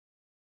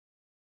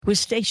With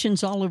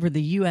stations all over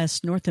the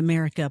U.S., North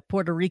America,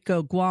 Puerto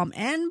Rico, Guam,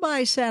 and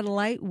by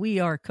satellite, we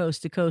are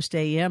Coast to Coast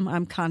AM.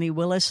 I'm Connie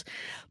Willis.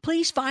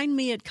 Please find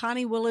me at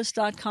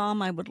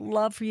conniewillis.com. I would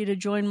love for you to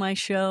join my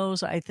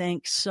shows. I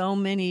thank so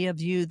many of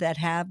you that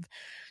have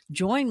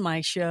joined my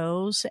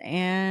shows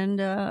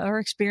and are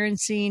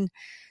experiencing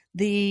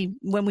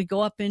when we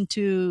go up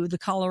into the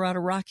Colorado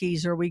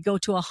Rockies or we go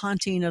to a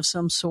haunting of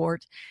some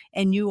sort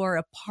and you are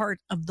a part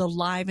of the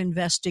live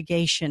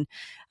investigation.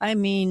 I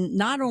mean,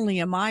 not only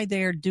am I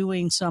there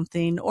doing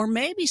something, or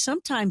maybe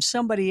sometimes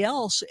somebody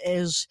else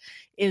is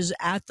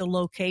at the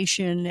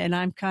location and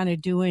I'm kind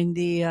of doing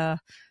the,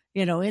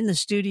 in the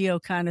studio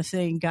kind of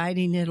thing,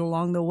 guiding it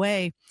along the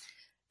way.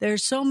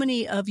 There's so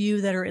many of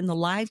you that are in the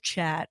live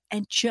chat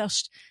and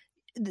just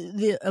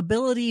the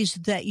abilities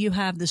that you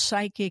have, the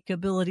psychic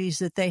abilities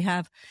that they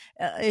have.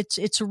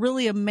 It's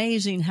really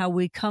amazing how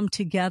we come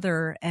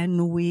together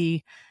and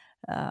we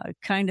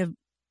kind of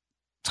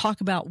talk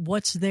about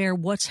what's there,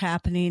 what's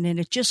happening, and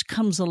it just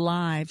comes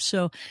alive.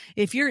 So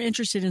if you're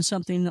interested in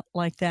something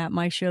like that,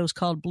 my show is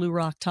called Blue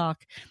Rock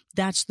Talk.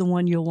 That's the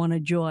one you'll want to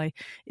enjoy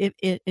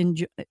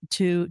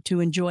to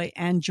enjoy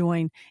and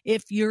join.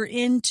 If you're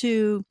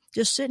into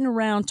just sitting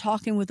around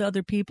talking with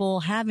other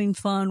people, having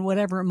fun,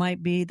 whatever it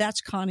might be, that's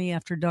Connie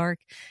After Dark.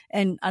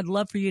 And I'd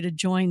love for you to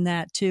join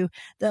that too.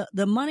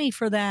 The money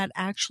for that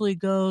actually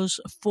goes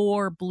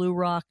for Blue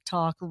Rock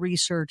Talk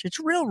research. It's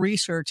real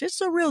research. It's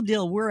the real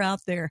deal. We're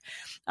out there.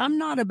 I'm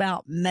not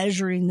about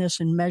measuring this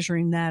and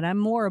measuring that. I'm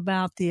more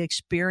about the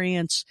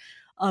experience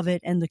of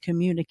it and the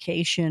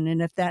communication. And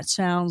if that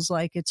sounds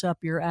like it's up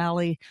your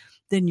alley,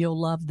 then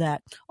you'll love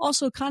that.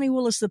 Also, Connie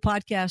Willis, the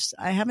podcast,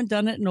 I haven't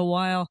done it in a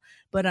while,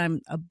 but I'm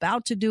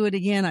about to do it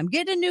again. I'm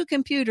getting a new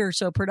computer,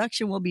 so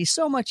production will be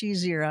so much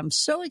easier. I'm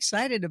so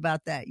excited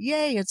about that.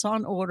 Yay, it's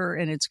on order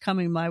and it's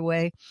coming my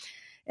way.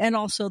 And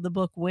also the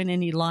book, Win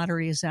Any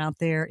Lottery, is out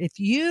there. If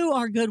you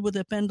are good with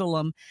a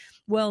pendulum,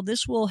 well,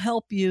 this will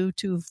help you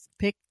to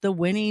pick the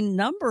winning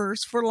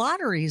numbers for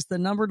lotteries, the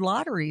numbered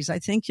lotteries. I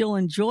think you'll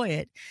enjoy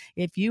it.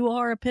 If you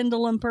are a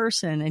pendulum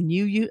person and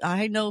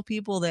I know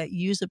people that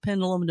use a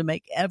pendulum to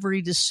make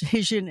every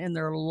decision in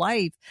their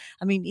life.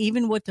 I mean,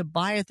 even what to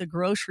buy at the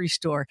grocery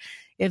store.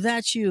 If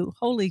that's you,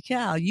 holy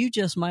cow, you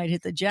just might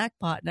hit the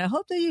jackpot. And I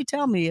hope that you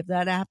tell me if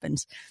that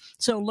happens.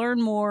 So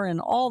learn more and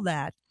all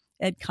that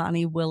at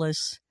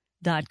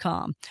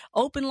conniewillis.com.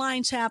 Open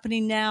lines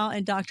happening now,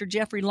 and Dr.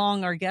 Jeffrey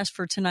Long, our guest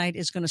for tonight,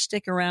 is going to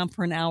stick around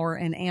for an hour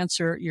and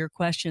answer your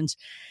questions.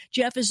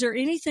 Jeff, is there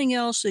anything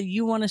else that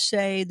you want to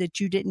say that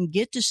you didn't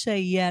get to say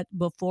yet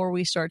before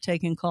we start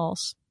taking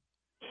calls?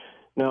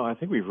 No, I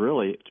think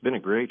it's been a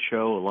great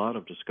show, a lot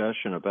of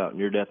discussion about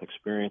near-death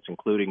experience,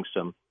 including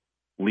some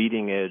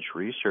leading-edge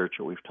research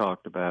that we've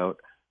talked about.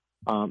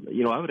 I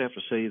would have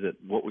to say that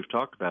what we've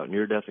talked about,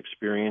 near-death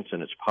experience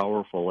and its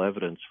powerful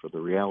evidence for the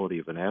reality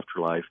of an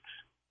afterlife,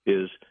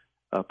 is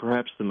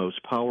perhaps the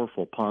most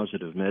powerful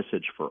positive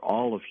message for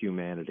all of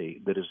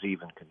humanity that is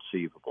even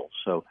conceivable.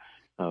 So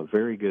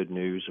very good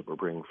news that we're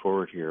bringing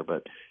forward here.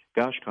 But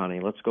gosh, Connie,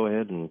 let's go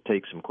ahead and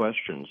take some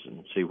questions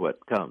and see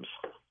what comes.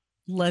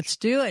 Let's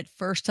do it.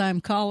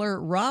 First-time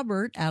caller,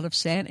 Robert, out of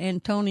San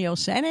Antonio.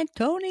 San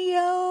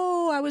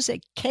Antonio! I was at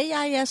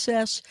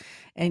KISS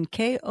and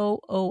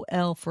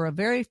KOOL for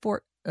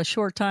a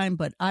short time,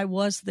 but I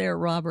was there,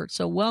 Robert.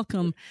 So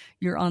welcome.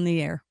 You're on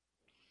the air.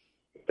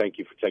 Thank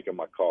you for taking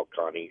my call,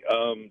 Connie.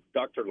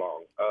 Dr.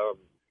 Long,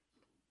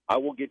 I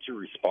will get your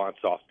response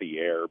off the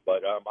air,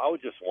 but I was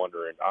just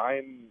wondering,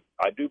 I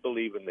do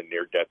believe in the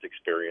near-death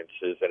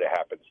experiences that it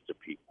happens to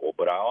people,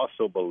 but I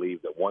also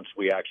believe that once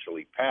we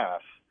actually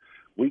pass,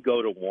 we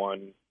go to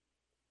one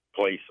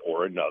place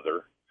or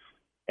another.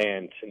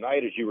 And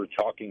tonight, as you were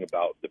talking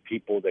about the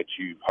people that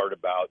you've heard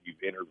about,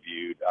 you've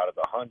interviewed out of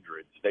the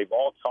hundreds, they've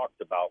all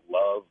talked about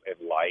love and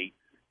light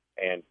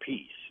and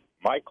peace.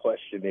 My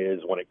question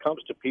is, when it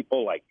comes to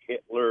people like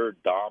Hitler,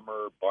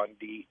 Dahmer,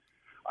 Bundy,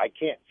 I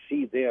can't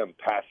see them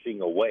passing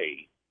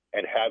away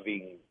and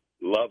having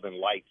love and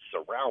light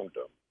surround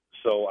them.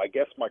 So I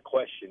guess my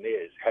question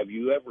is, have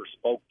you ever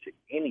spoke to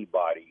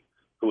anybody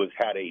who has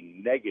had a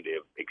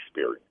negative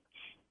experience?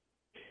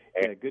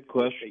 And good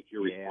question. Take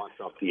your response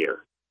off the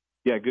air.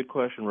 Yeah, good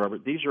question,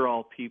 Robert. These are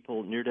all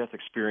people. Near-death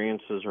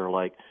experiences are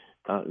like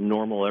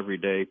normal,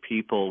 everyday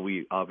people.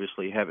 We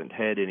obviously haven't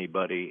had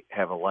anybody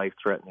have a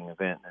life-threatening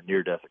event, a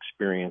near-death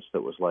experience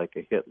that was like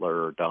a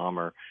Hitler or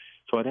Dahmer.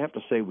 So I'd have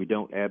to say we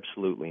don't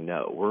absolutely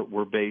know.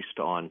 We're based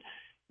on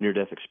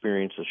near-death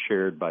experiences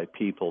shared by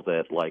people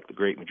that, like the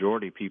great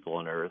majority of people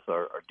on Earth,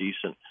 are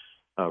decent,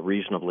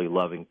 reasonably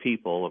loving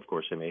people. Of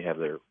course, they may have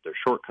their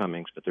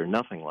shortcomings, but they're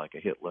nothing like a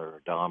Hitler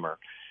or Dahmer.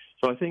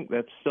 So I think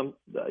that's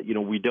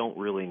we don't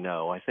really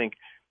know. I think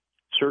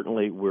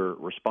certainly we're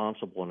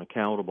responsible and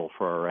accountable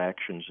for our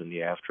actions in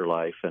the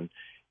afterlife. And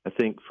I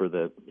think for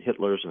the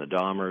Hitlers and the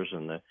Dahmers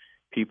and the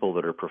people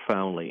that are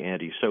profoundly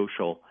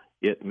antisocial,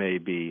 it may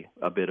be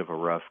a bit of a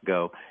rough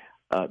go.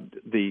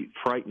 The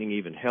frightening,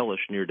 even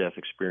hellish near-death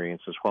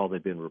experiences, while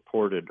they've been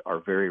reported, are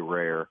very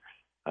rare.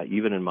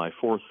 even in my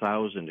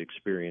 4,000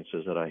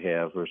 experiences that I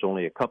have, there's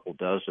only a couple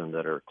dozen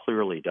that are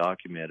clearly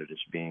documented as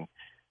being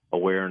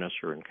awareness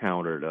or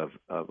encountered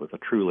with a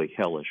truly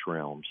hellish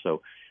realm.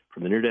 So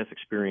from the near-death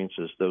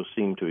experiences, those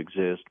seem to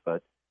exist,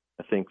 but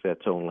I think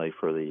that's only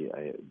for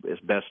as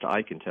best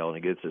I can tell, and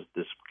it gets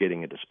this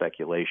getting into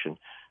speculation,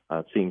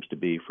 it seems to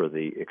be for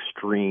the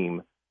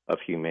extreme of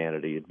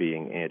humanity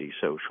being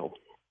antisocial.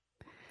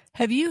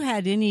 Have you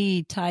had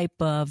any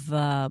type of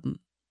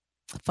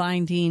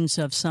findings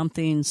of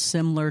something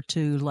similar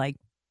to like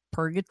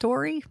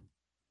purgatory?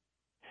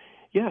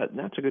 Yeah,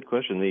 that's a good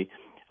question.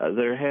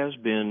 There has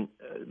been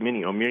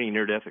many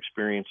near-death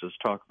experiences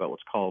talk about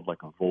what's called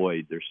like a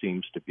void. There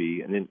seems to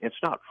be, and it's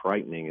not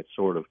frightening. It's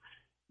sort of,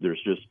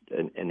 there's just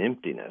an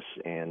emptiness,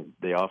 and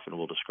they often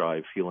will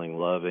describe feeling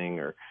loving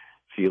or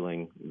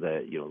feeling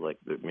that, like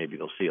maybe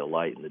they'll see a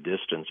light in the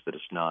distance, but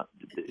it's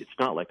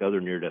not like other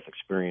near-death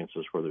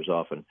experiences where there's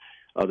often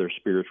other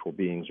spiritual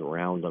beings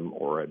around them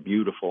or a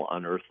beautiful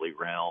unearthly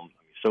realm.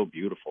 So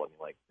beautiful.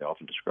 Like they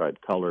often describe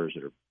colors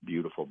that are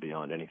beautiful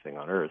beyond anything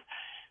on earth.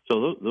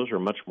 So those are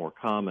much more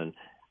common.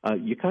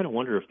 You kind of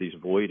wonder if these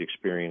void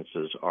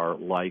experiences are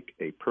like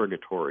a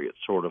purgatory. It's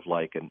sort of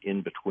like an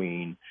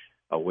in-between,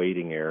 a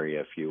waiting area,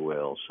 if you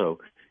will. So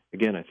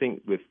again, I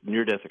think with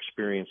near-death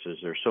experiences,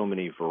 there's so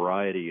many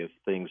variety of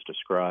things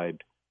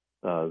described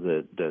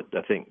that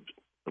I think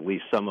at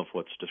least some of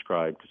what's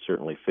described could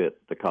certainly fit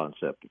the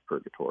concept of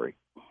purgatory.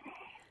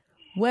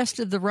 West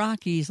of the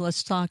Rockies,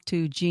 let's talk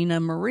to Gina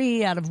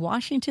Marie out of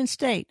Washington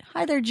State.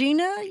 Hi there,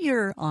 Gina.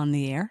 You're on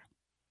the air.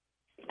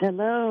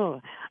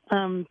 Hello.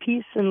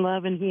 Peace and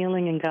love and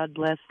healing, and God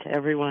bless to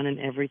everyone and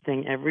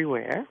everything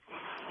everywhere.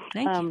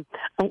 Thank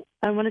you.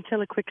 I want to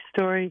tell a quick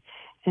story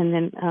and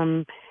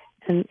then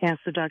and ask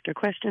the doctor a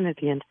question at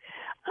the end.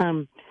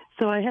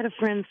 So I had a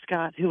friend,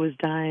 Scott, who was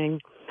dying,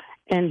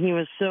 and he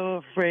was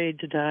so afraid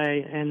to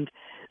die. And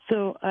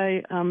so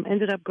I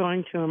ended up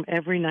going to him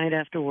every night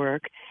after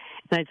work,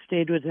 and I'd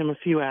stayed with him a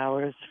few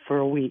hours for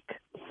a week.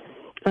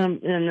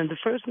 And then the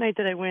first night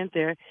that I went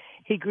there,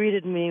 he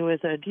greeted me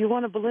with do you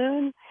want a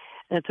balloon?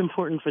 That's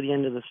important for the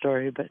end of the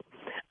story. But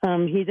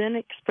he then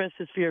expressed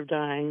his fear of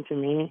dying to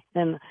me.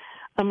 And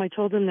I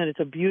told him that it's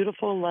a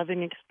beautiful,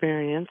 loving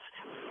experience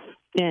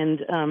and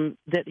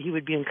that he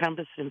would be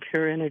encompassed in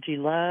pure energy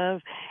love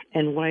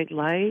and white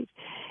light,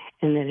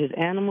 and that his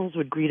animals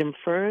would greet him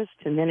first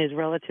and then his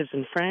relatives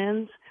and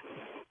friends.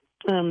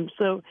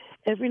 So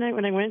every night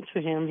when I went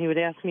to him, he would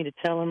ask me to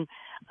tell him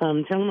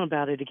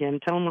about it again,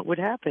 tell him what would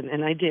happen.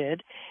 And I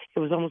did. It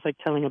was almost like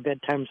telling a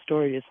bedtime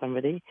story to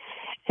somebody.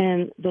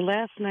 And the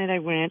last night I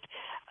went,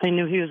 I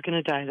knew he was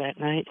going to die that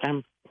night.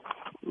 I'm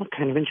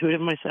kind of intuitive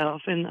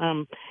myself.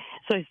 And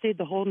so I stayed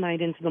the whole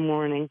night into the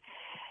morning.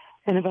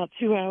 And about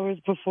 2 hours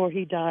before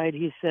he died,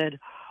 he said,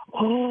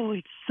 "Oh,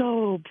 it's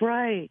so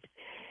bright."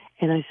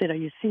 And I said, "Are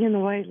you seeing the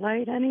white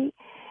light, honey?"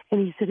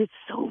 And he said, "It's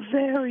so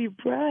very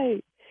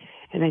bright."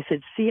 And I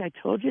said, "See, I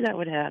told you that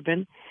would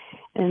happen."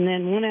 And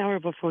then 1 hour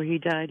before he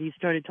died, he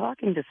started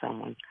talking to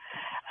someone.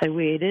 I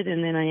waited,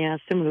 and then I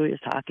asked him who he was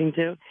talking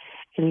to,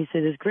 and he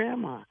said his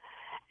grandma.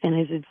 And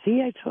I said,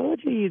 "See, I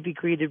told you you'd be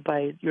greeted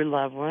by your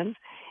loved ones."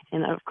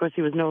 And, of course,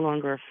 he was no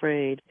longer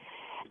afraid.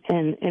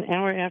 And an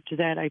hour after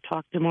that, I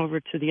talked him over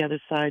to the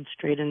other side,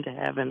 straight into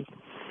heaven.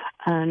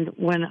 And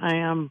when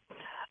I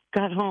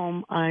got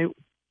home,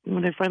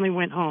 when I finally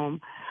went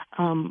home,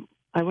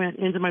 I went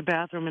into my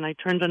bathroom and I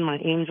turned on my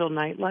angel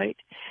nightlight,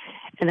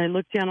 and I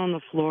looked down on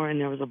the floor,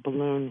 and there was a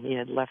balloon he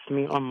had left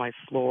me on my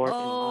floor in my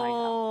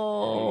house.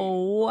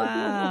 Oh,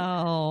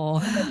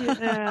 wow.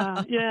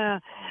 Yeah.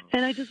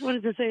 And I just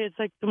wanted to say it's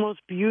like the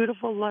most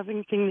beautiful,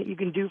 loving thing that you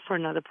can do for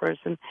another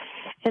person.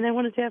 And I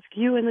wanted to ask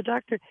you and the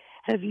doctor,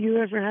 have you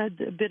ever had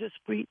a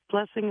bittersweet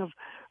blessing of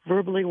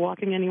verbally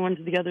walking anyone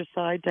to the other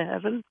side to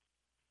heaven?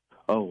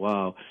 Oh,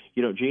 wow.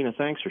 Gina,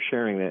 thanks for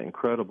sharing that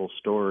incredible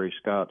story.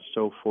 Scott's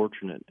so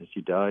fortunate as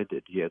he died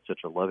that he had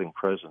such a loving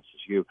presence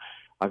as you.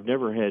 I've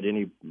never had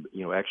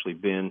actually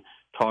been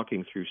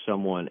talking through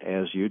someone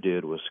as you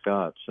did with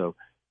Scott, so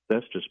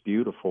that's just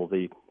beautiful.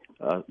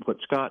 What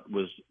Scott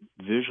was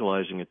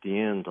visualizing at the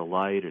end, the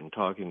light and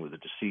talking with a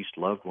deceased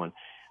loved one,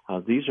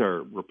 these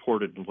are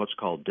reported in what's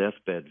called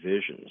deathbed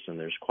visions, and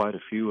there's quite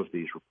a few of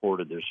these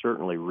reported. They're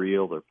certainly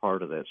real. They're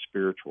part of that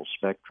spiritual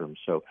spectrum,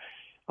 so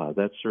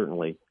that's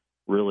certainly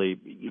really,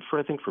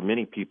 I think for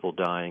many people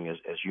dying,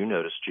 as you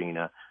noticed,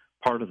 Gina,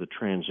 part of the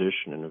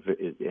transition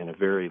and a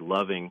very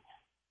loving,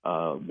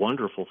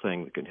 wonderful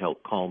thing that can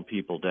help calm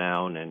people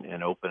down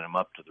and open them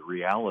up to the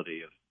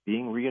reality of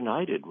being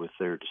reunited with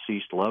their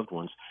deceased loved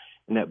ones.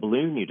 And that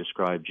balloon you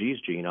described, geez,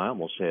 Gina, I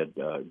almost had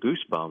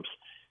goosebumps.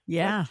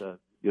 Yeah. There's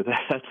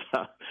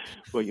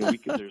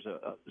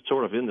a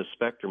sort of in the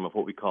spectrum of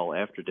what we call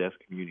after-death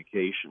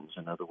communications.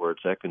 In other words,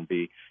 that can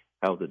be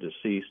how the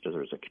deceased,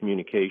 there's a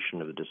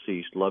communication of the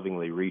deceased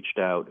lovingly reached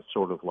out. It's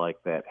sort of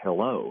like that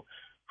hello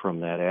from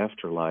that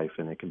afterlife,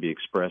 and it can be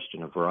expressed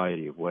in a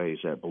variety of ways.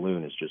 That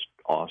balloon is just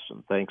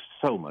awesome. Thanks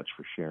so much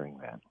for sharing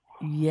that.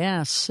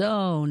 Yeah,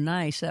 so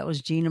nice. That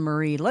was Gina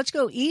Marie. Let's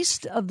go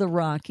east of the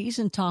Rockies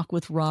and talk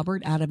with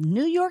Robert out of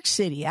New York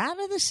City, out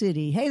of the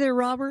city. Hey there,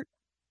 Robert.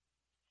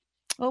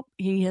 Oh,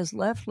 he has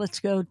left. Let's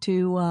go up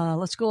to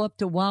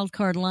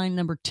wildcard line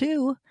number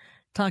 2.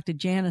 Talk to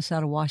Janice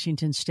out of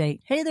Washington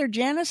State. Hey there,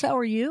 Janice. How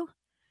are you?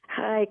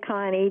 Hi,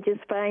 Connie.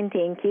 Just fine,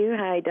 thank you.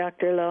 Hi,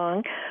 Dr.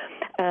 Long.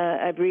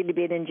 I've really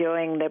been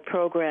enjoying the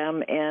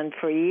program, and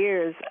for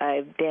years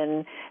I've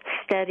been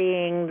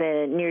studying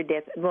the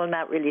near-death, well,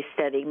 not really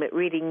studying, but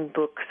reading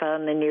books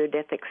on the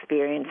near-death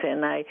experience,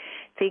 and I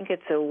think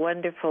it's a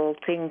wonderful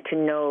thing to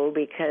know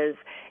because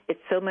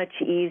it's so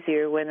much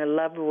easier when a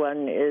loved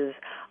one is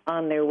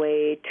on their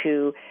way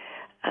to,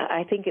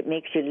 I think it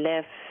makes you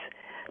less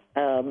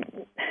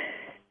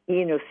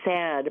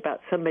sad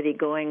about somebody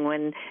going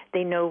when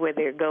they know where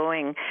they're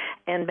going.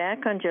 And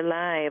back on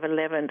July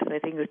 11th, I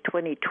think it was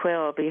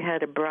 2012, we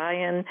had a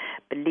Brian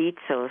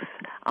Belitzos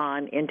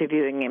on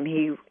interviewing him.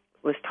 He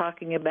was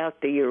talking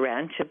about the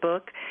Urantia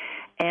book,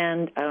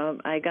 and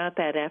I got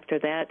that after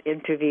that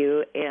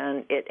interview,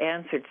 and it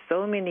answered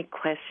so many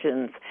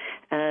questions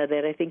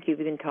that I think you've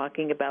been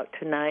talking about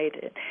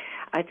tonight.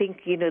 I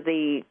think,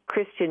 the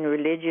Christian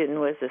religion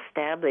was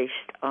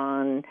established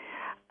on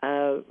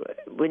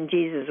when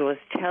Jesus was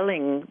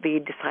telling the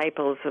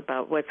disciples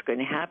about what's going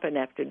to happen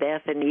after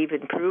death, and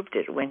even proved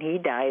it when he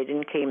died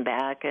and came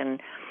back. And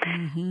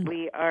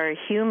we are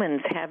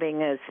humans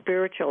having a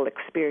spiritual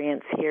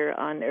experience here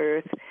on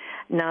earth,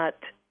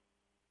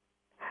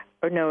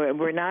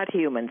 we're not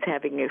humans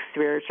having a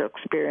spiritual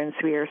experience.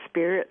 We are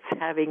spirits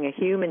having a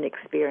human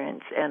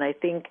experience. And I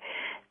think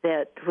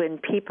that when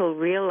people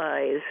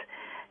realize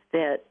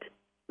that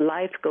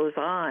life goes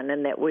on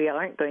and that we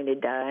aren't going to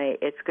die,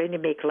 it's going to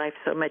make life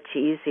so much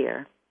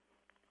easier.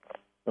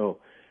 Oh,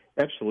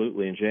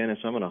 absolutely. And Janice,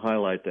 I'm going to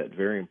highlight that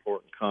very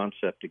important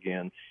concept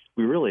again.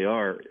 We really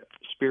are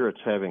spirits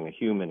having a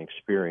human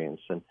experience,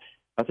 and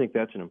I think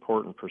that's an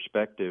important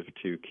perspective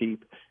to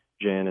keep,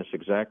 Janice,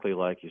 exactly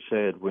like you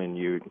said, when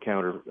you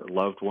encounter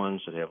loved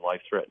ones that have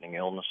life-threatening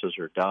illnesses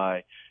or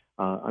die.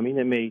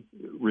 They may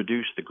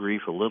reduce the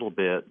grief a little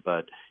bit,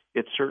 but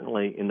it's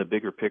certainly, in the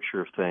bigger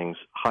picture of things,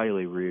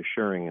 highly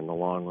reassuring in the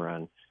long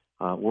run.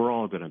 We're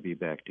all going to be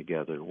back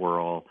together. We're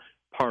all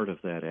part of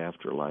that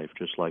afterlife,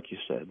 just like you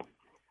said.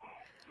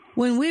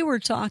 When we were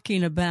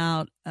talking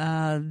about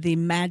the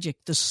magic,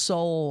 the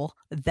soul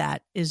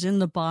that is in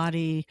the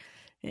body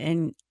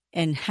and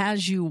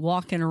has you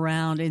walking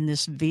around in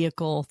this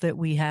vehicle that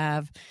we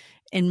have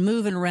and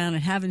moving around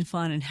and having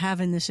fun and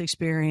having this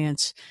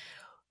experience,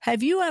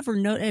 have you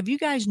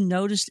guys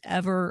noticed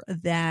ever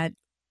that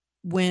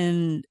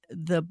when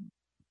the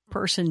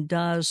person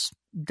does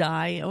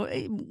die,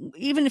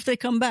 even if they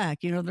come back,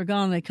 they're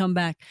gone, they come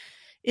back,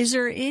 is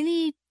there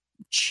any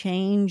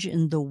change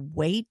in the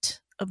weight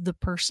of the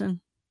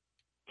person?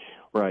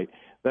 Right.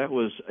 That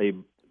was a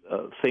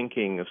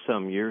thinking of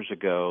some years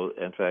ago.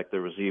 In fact,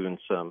 there was even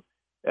some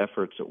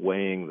efforts at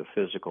weighing the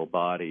physical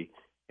body.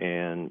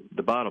 And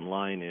the bottom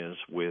line is,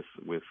 with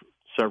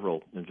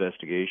several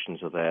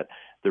investigations of that,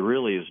 there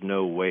really is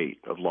no weight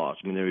of loss.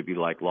 There would be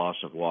like loss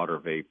of water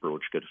vapor,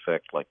 which could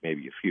affect like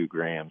maybe a few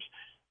grams.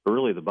 But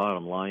really the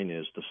bottom line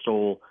is the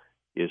soul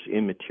is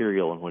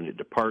immaterial, and when it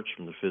departs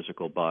from the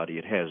physical body,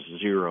 it has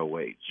zero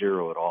weight,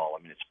 zero at all.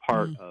 It's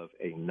part of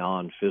a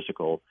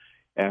non-physical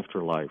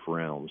afterlife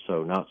realm.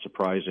 So not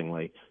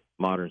surprisingly,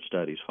 modern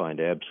studies find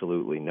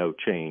absolutely no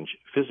change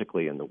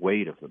physically in the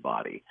weight of the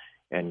body.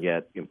 And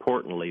yet,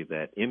 importantly,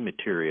 that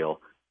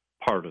immaterial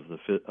part of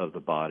the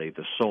body,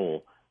 the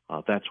soul,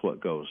 that's what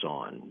goes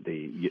on.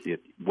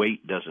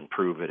 Weight doesn't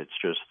prove it. It's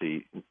just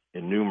the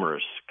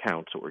innumerous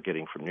counts that we're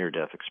getting from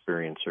near-death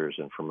experiencers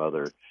and from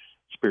other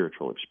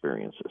spiritual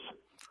experiences.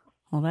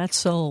 Well, that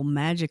soul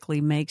magically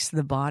makes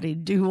the body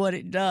do what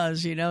it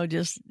does,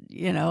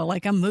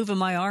 like I'm moving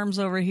my arms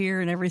over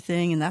here and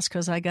everything, and that's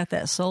because I got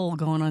that soul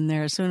going on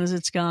there. As soon as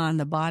it's gone,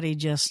 the body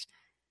just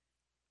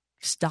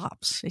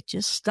stops. It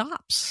just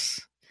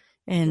stops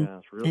and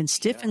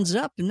stiffens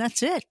up, and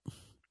that's it.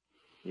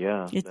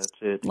 Yeah, that's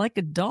it. Like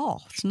a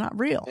doll. It's not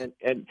real.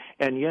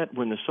 And yet,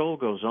 when the soul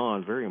goes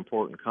on, very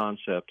important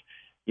concept.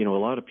 A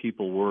lot of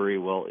people worry,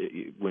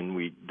 when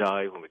we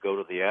die, when we go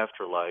to the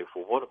afterlife,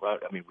 well, what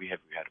about, we had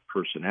a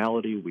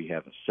personality, we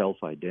have a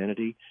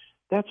self-identity.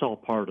 That's all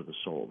part of the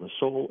soul. The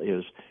soul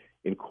is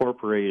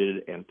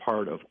incorporated and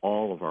part of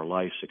all of our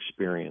life's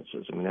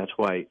experiences. That's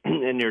why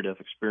in near-death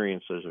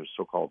experiences there's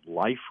so-called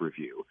life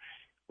review,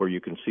 where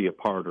you can see a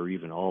part or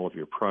even all of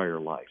your prior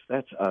life.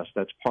 That's us.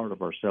 That's part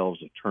of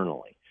ourselves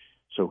eternally.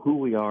 So who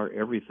we are,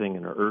 everything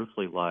in our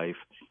earthly life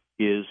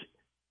is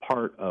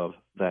part of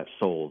that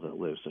soul that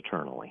lives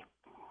eternally.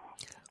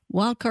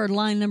 Wildcard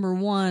line number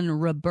 1,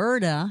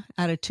 Roberta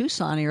out of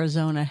Tucson,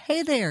 Arizona.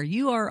 Hey there,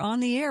 you are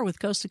on the air with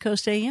Coast to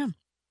Coast AM.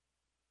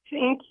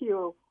 Thank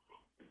you.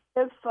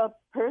 If a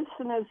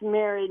person is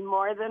married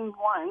more than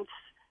once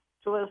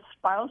to a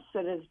spouse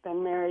that has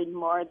been married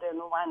more than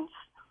once,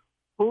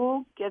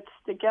 who gets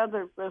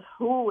together with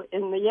who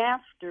in the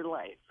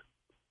afterlife?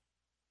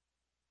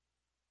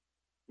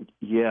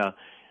 Yeah.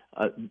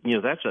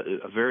 That's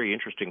a very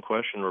interesting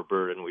question,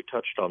 Roberta, and we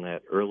touched on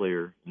that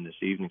earlier in this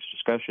evening's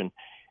discussion.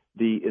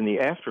 In the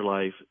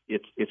afterlife,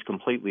 it's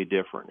completely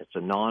different. It's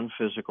a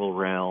non-physical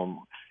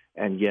realm,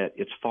 and yet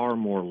it's far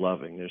more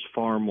loving. There's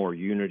far more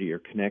unity or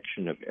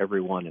connection of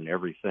everyone and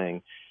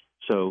everything.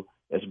 So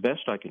as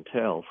best I can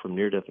tell from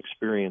near-death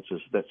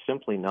experiences, that's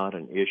simply not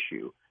an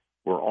issue.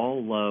 We're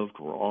all loved.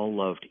 We're all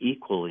loved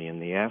equally in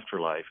the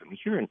afterlife. I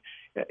mean,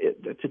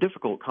 it's a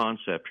difficult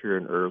concept here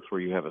on Earth where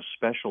you have a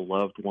special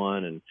loved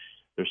one, and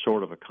there's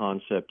sort of a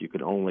concept you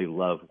can only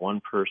love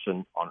one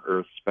person on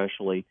Earth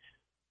specially.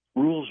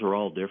 Rules are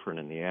all different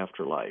in the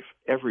afterlife.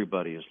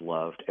 Everybody is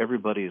loved.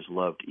 Everybody is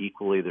loved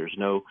equally. There's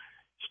no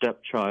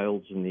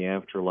stepchilds in the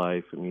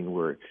afterlife. I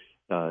mean,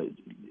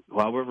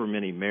 however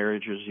many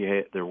marriages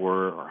there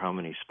were or how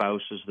many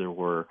spouses there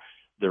were,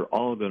 they're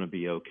all going to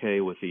be okay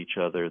with each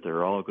other.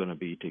 They're all going to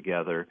be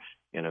together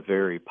in a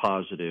very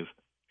positive,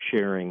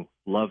 sharing,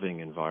 loving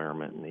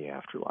environment in the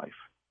afterlife.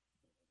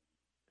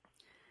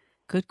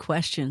 Good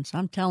questions.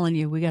 I'm telling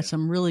you, we got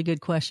some really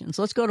good questions.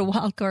 Let's go to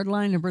wildcard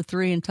line number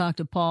 3 and talk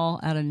to Paul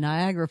out of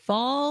Niagara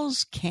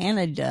Falls,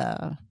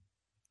 Canada.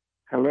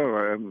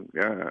 Hello.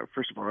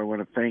 First of all, I want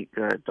to thank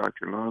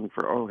Dr. Long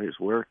for all his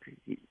work.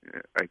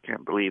 I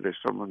can't believe there's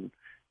someone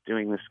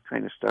doing this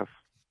kind of stuff.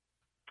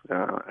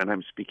 And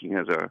I'm speaking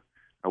as a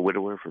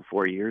widower for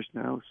 4 years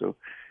now, so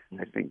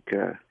I think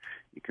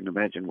you can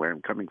imagine where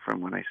I'm coming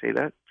from when I say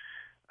that.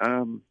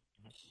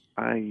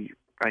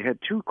 I had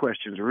 2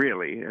 questions,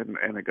 really,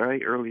 and a guy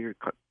earlier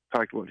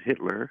talked about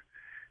Hitler,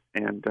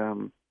 and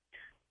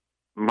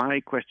my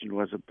question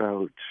was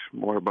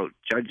more about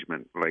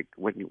judgment, like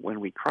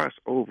when we cross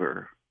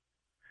over.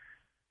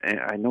 And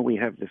I know we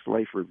have this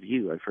life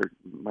review. I've heard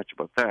much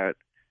about that,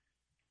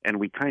 and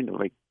we kind of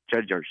like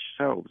judge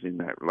ourselves in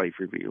that life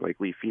review. Like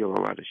we feel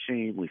a lot of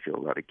shame, we feel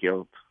a lot of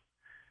guilt.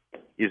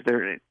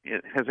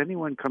 Has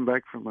anyone come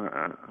back from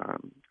a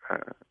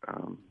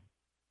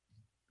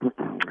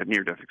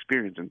near-death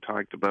experience and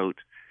talked about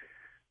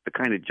the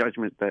kind of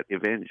judgment that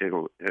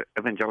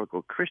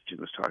evangelical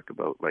Christians talk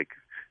about? Like,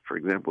 for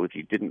example, if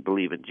you didn't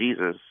believe in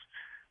Jesus,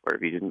 or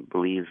if you didn't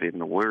believe in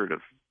the word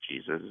of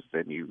Jesus,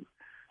 then you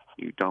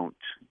don't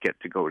get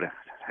to go to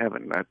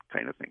heaven, that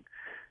kind of thing.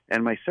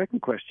 And my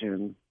second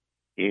question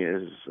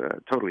is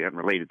totally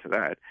unrelated to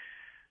that.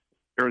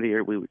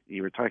 Earlier,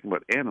 you were talking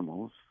about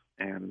animals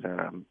and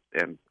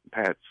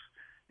pets,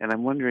 and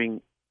I'm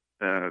wondering,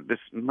 this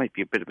might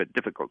be a bit of a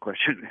difficult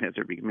question to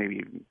answer, because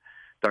maybe,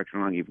 Dr.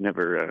 Long, you've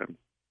never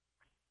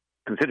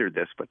considered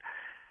this, but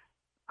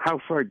how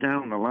far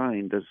down the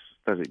line does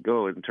it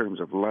go in terms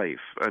of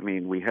life? I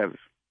mean, we have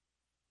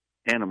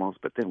animals,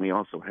 but then we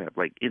also have,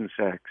 like,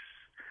 insects,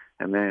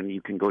 and then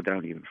you can go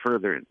down even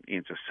further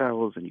into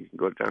cells, and you can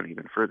go down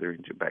even further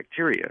into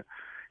bacteria.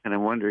 And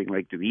I'm wondering,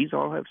 like, do these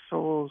all have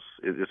souls?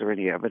 Is there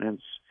any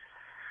evidence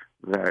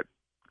that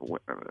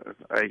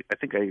I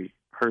think I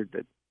heard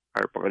that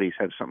our bodies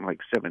have something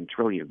like 7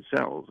 trillion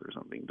cells or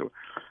something.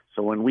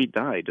 So when we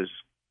die,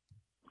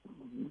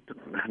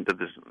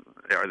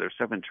 are there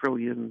 7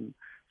 trillion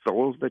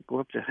souls that go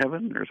up to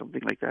heaven or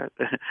something like that?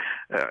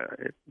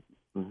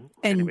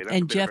 Anyway,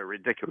 that's Jeff, a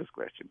ridiculous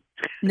question.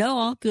 No,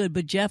 all good.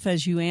 But Jeff,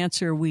 as you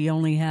answer, we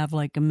only have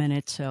like a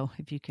minute, so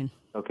if you can.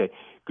 Okay,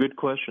 good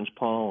questions,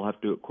 Paul. I'll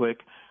have to do it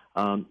quick.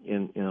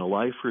 In a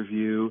life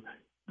review,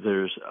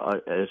 there's,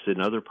 as in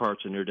other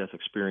parts of near-death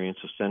experience,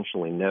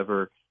 essentially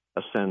never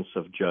a sense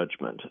of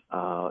judgment.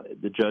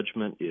 The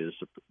judgment is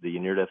the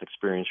near-death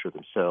experiencer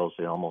themselves.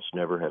 They almost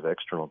never have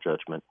external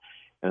judgment.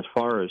 And as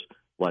far as,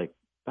 like,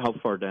 how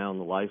far down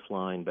the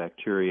lifeline,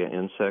 bacteria,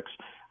 insects,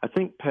 I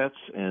think pets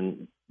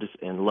and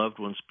loved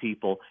ones,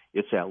 people,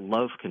 it's that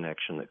love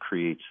connection that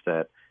creates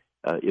that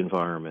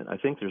environment. I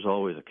think there's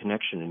always a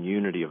connection and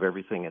unity of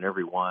everything and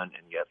everyone,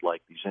 and yet,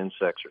 like, these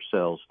insects or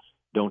cells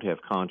don't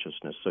have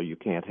consciousness, so you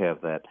can't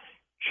have that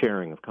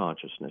sharing of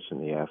consciousness in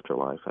the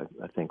afterlife.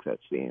 I think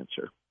that's the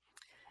answer.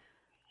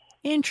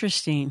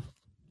 Interesting.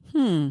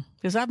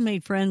 Because I've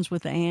made friends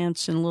with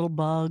ants and little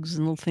bugs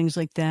and little things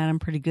like that. I'm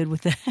pretty good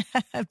with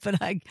that,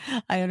 but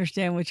I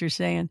understand what you're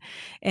saying.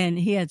 And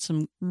he had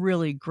some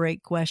really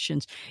great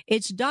questions.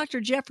 It's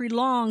Dr. Jeffrey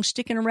Long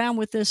sticking around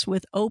with us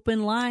with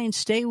Open Lines.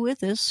 Stay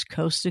with us,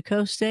 Coast to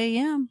Coast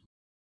AM.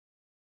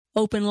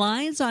 Open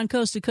Lines on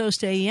Coast to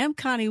Coast AM.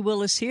 Connie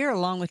Willis here,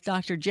 along with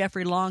Dr.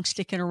 Jeffrey Long,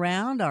 sticking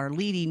around, our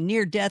leading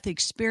near-death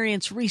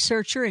experience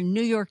researcher and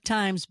New York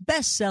Times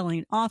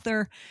best-selling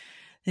author.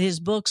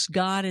 His books,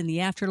 God and the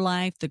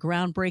Afterlife, the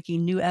groundbreaking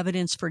new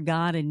evidence for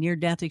God and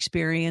near-death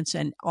experience,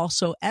 and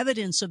also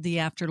evidence of the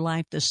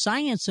afterlife, the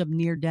science of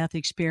near-death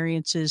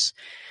experiences.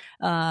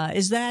 Are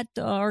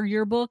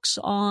your books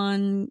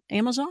on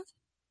Amazon?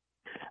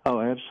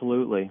 Oh,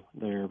 absolutely.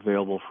 They're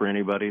available for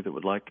anybody that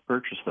would like to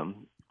purchase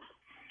them.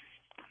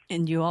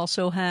 And you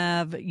also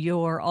have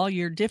all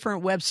your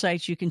different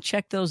websites. You can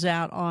check those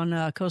out on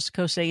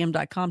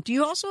coasttocoastam.com. Do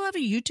you also have a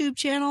YouTube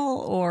channel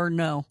or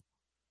no?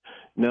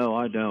 No,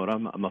 I don't.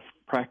 I'm a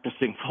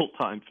practicing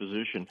full-time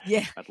physician.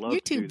 Yeah, I'd love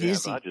you're to too do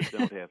busy. That, but I just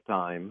don't have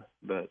time.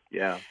 But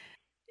yeah.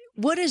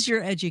 What is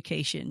your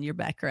education, your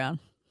background?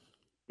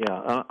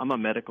 Yeah, I'm a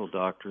medical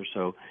doctor,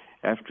 so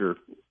after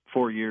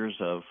 4 years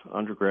of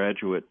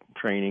undergraduate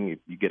training,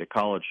 you get a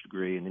college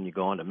degree, and then you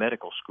go on to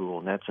medical school,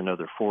 and that's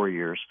another 4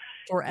 years.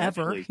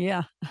 Forever, Actually,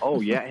 yeah.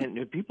 Oh, yeah,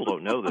 and people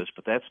don't know this,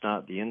 but that's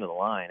not the end of the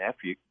line.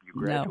 After you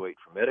graduate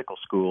from medical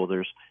school,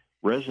 there's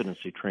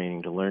residency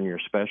training to learn your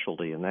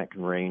specialty, and that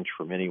can range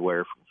from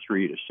anywhere from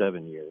 3 to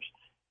 7 years,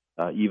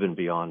 even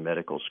beyond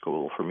medical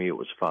school. For me, it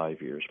was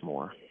 5 years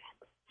more.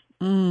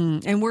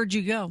 And where'd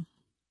you go?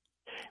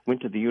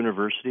 Went to the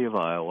University of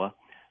Iowa,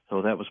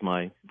 so that was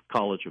my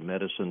College of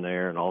Medicine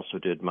there, and also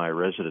did my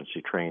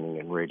residency training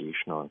in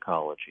radiation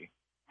oncology.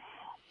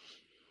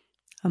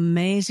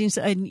 Amazing.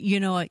 And you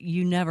know what?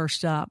 You never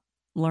stop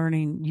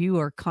learning. You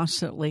are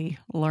constantly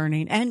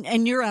learning,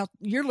 and you're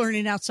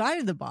learning outside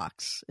of the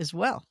box as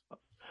well.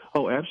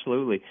 Oh,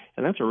 absolutely,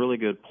 and that's a really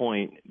good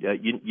point.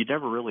 You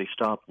never really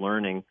stop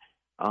learning.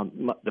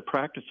 The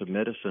practice of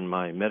medicine,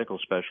 my medical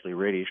specialty,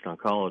 radiation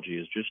oncology,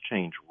 has just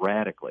changed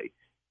radically.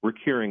 We're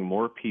curing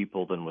more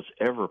people than was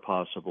ever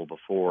possible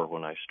before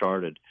when I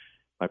started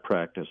my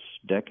practice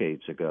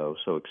decades ago.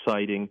 So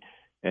exciting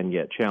and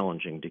yet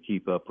challenging to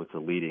keep up with the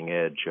leading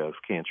edge of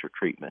cancer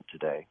treatment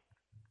today.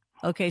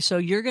 Okay, so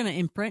you're going to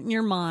imprint in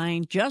your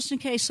mind, just in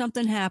case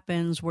something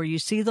happens where you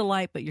see the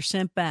light but you're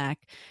sent back.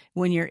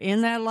 When you're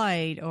in that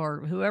light or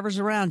whoever's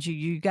around you,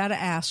 you got to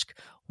ask,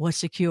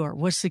 what's the cure?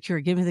 What's the cure?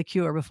 Give me the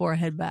cure before I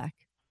head back.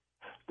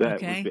 That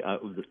okay?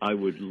 would be, I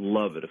would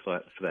love it if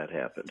that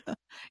happened.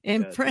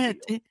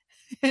 Imprint.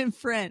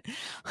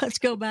 Let's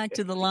go back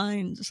to the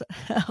lines,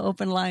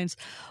 open lines.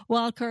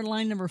 Wildcard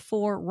line number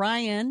 4,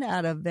 Ryan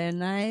out of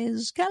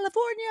Venice,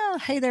 California.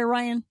 Hey there,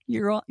 Ryan.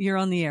 You're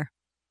on the air.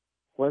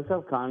 What's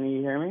up, Connie?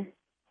 You hear me?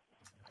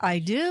 I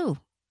do.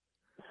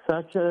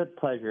 Such a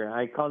pleasure.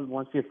 I called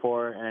once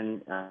before,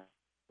 and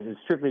it's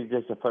strictly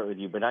just to flirt with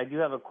you. But I do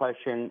have a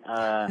question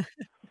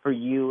for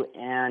you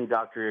and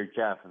Dr.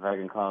 Jeff, if I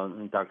can call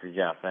him Dr.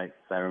 Jeff. I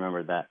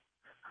remember that.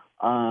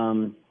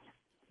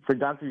 For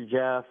Dr.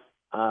 Jeff,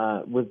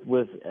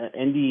 with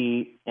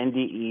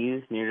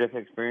NDEs, near-death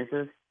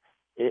experiences,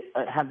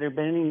 have there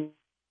been any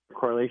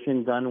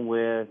correlation done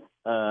with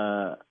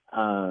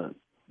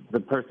the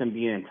person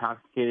being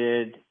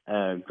intoxicated,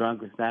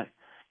 drunk, or that?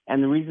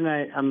 And the reason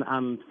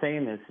I'm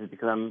saying this is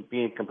because I'm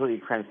being completely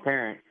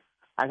transparent.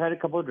 I've had a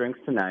couple of drinks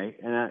tonight,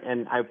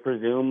 and I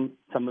presume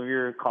some of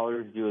your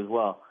callers do as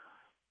well.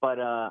 But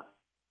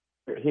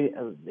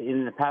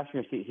in the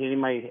passenger seat, hitting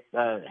my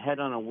head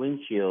on a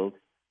windshield,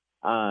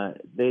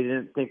 they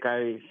didn't think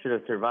I should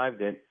have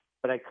survived it.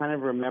 But I kind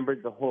of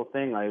remembered the whole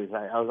thing. I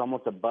was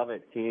almost above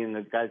it, seeing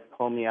the guys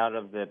pull me out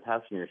of the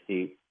passenger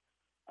seat.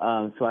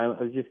 So I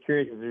was just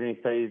curious if there's any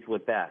studies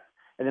with that.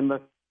 And then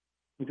look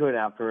into it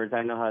afterwards.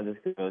 I know how this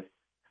goes.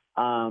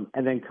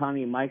 And then,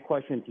 Connie, my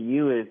question to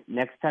you is,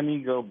 next time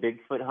you go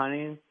Bigfoot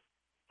hunting,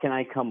 can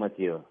I come with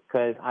you?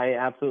 Because I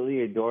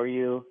absolutely adore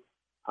you.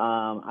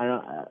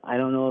 I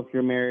don't know if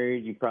you're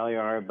married. You probably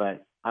are,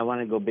 but I want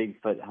to go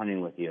Bigfoot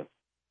hunting with you.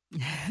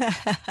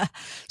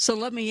 So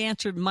let me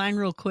answer mine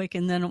real quick,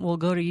 and then we'll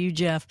go to you,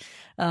 Jeff.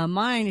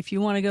 Mine, if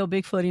you want to go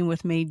bigfooting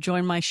with me,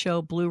 join my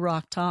show, Blue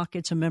Rock Talk.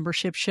 It's a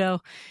membership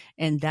show,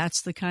 and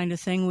that's the kind of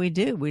thing we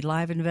do. We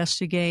live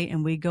investigate,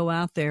 and we go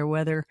out there,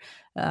 whether,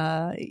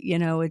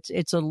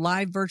 it's a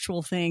live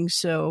virtual thing,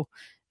 so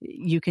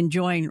you can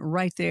join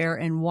right there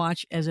and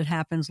watch as it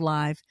happens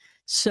live.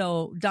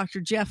 So,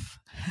 Dr. Jeff,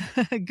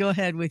 go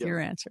ahead with your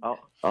answer.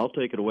 I'll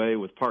take it away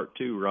with part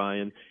 2,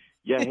 Ryan.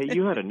 Yeah, hey,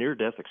 you had a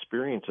near-death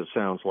experience, it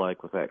sounds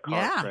like, with that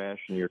car crash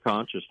and your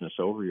consciousness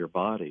over your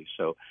body.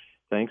 So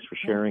thanks for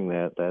sharing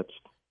that. That's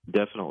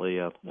definitely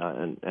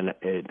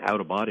an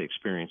out-of-body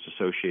experience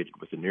associated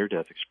with a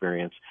near-death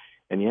experience.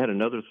 And you had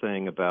another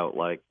thing about,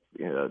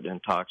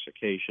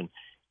 intoxication.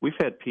 We've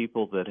had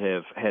people that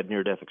have had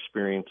near-death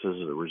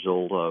experiences as a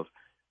result of,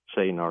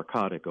 say,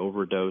 narcotic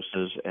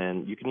overdoses,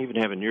 and you can even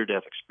have a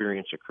near-death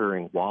experience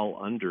occurring while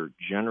under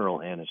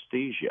general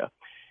anesthesia.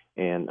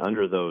 And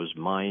under those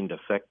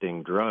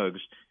mind-affecting drugs,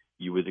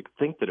 you would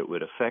think that it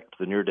would affect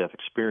the near-death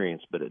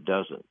experience, but it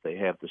doesn't. They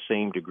have the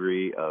same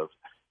degree of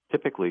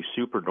typically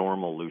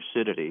supernormal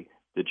lucidity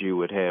that you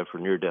would have for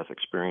near-death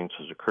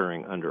experiences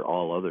occurring under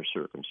all other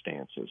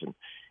circumstances. And,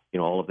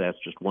 all of that's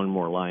just one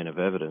more line of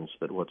evidence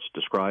that what's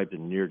described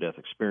in near-death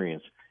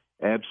experience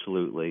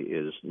absolutely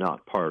is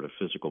not part of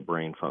physical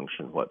brain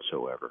function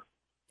whatsoever.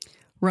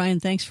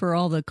 Ryan, thanks for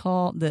all the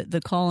call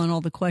and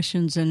all the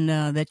questions, and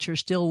that you're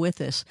still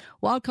with us.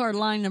 Wildcard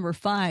line number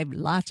 5,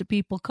 lots of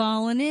people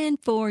calling in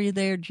for you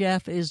there,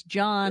 Jeff, is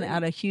John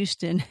out of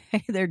Houston.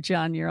 Hey there,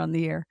 John, you're on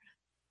the air.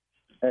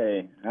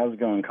 Hey, how's it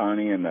going,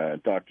 Connie and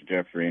Dr.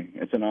 Jeffrey?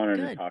 It's an honor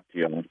to talk to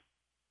you.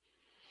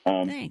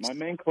 Thanks. My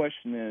main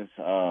question is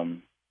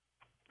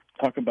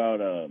talk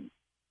about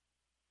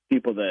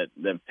people that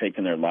have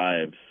taken their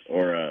lives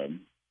or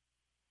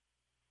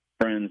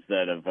friends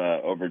that have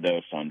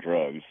overdosed on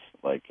drugs.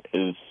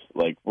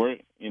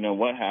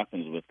 What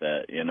happens with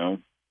that,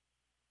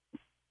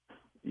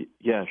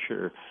 Yeah,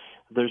 sure.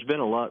 There's been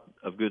a lot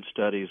of good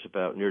studies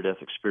about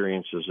near-death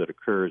experiences that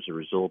occur as a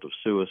result of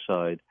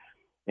suicide.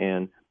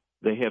 And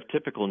they have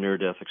typical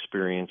near-death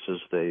experiences.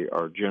 They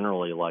are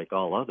generally like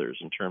all others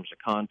in terms of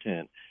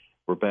content.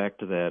 We're back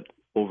to that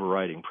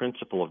overriding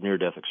principle of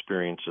near-death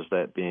experiences,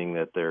 that being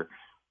that they're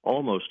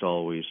almost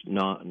always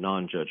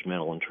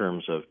non-judgmental in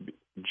terms of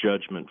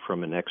judgment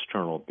from an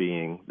external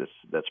being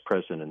that's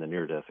present in the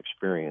near-death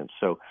experience.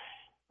 So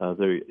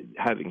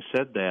having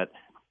said that,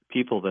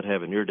 people that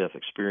have a near-death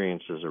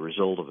experience as a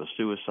result of a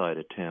suicide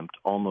attempt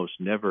almost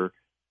never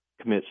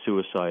commit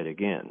suicide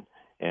again.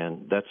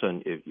 And that's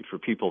for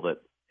people that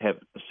have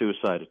a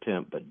suicide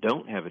attempt but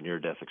don't have a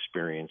near-death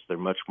experience, they're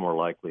much more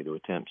likely to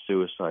attempt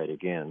suicide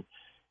again.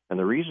 And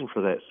the reason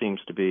for that seems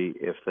to be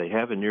if they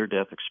have a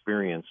near-death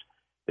experience,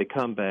 they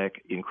come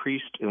back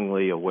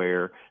increasingly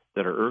aware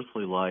that our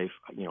earthly life,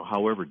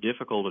 however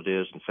difficult it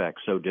is, in fact,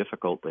 so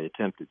difficult they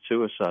attempted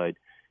suicide,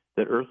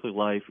 that earthly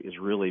life is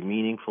really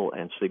meaningful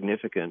and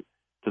significant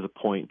to the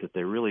point that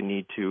they really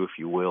need to, if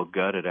you will,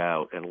 gut it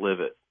out and live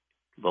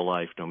the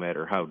life no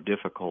matter how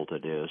difficult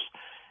it is.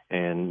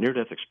 And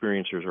near-death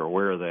experiencers are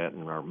aware of that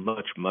and are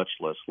much, much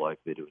less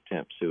likely to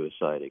attempt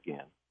suicide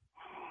again.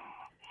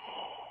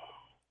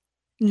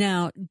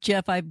 Now,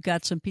 Jeff, I've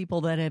got some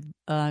people that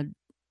have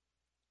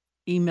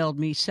emailed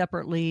me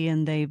separately,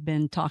 and they've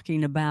been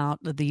talking about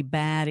the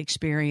bad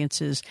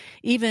experiences.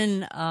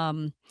 Even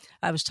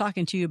I was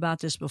talking to you about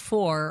this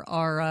before.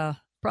 Our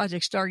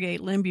Project Stargate,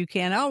 Lynn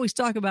Buchanan. I always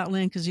talk about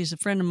Lynn because he's a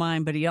friend of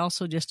mine, but he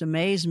also just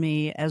amazed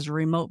me as a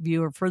remote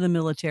viewer for the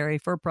military,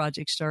 for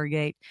Project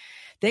Stargate.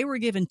 They were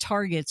given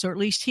targets, or at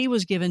least he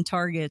was given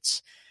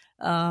targets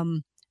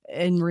in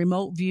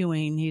remote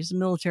viewing. He's a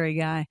military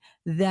guy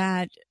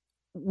that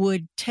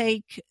would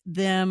take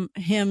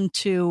him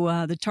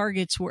to the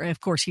targets were,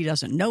 of course, he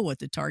doesn't know what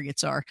the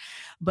targets are,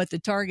 but the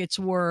targets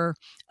were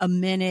a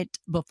minute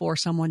before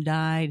someone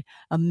died,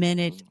 a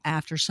minute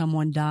after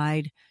someone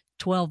died,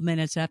 12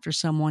 minutes after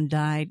someone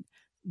died,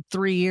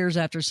 3 years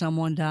after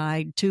someone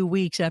died, 2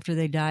 weeks after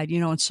they died,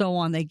 and so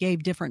on. They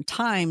gave different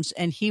times,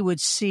 and he would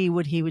see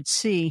what he would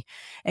see.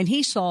 And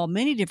he saw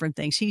many different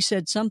things. He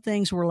said some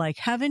things were like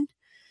heaven,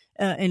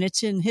 and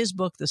it's in his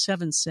book, The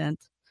Seventh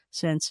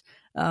Sense.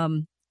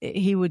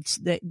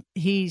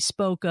 He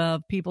spoke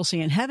of people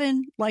seeing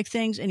heaven like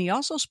things, and he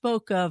also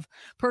spoke of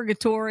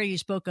purgatory. He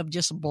spoke of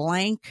just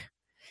blank,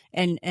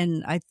 and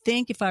I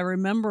think if I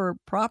remember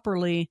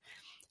properly,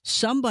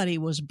 somebody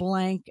was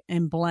blank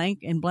and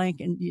blank and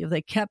blank, and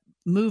they kept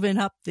moving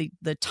up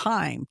the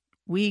time,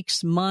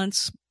 weeks,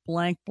 months,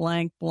 blank,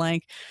 blank,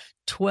 blank.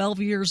 12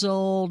 years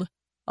old,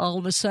 all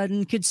of a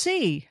sudden could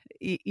see,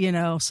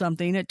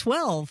 something at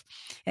 12,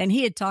 and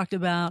he had talked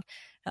about.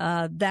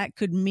 That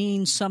could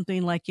mean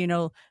something like,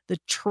 the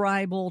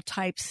tribal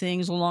type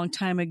things a long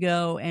time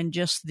ago, and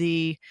just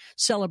the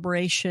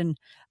celebration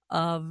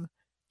of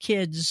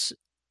kids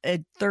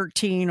at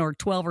 13 or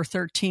 12 or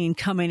 13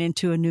 coming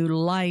into a new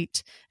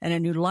light and a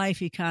new life.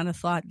 He kind of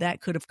thought that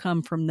could have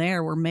come from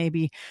there, where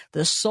maybe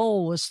the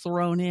soul was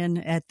thrown in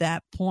at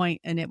that point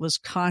and it was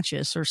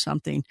conscious or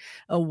something,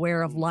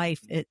 aware of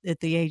life at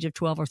the age of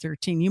 12 or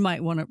 13. You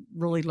might want to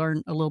really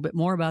learn a little bit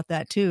more about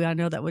that too. I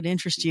know that would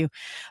interest you.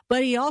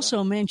 But he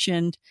also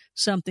mentioned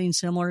something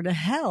similar to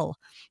hell.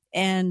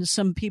 And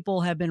some people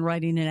have been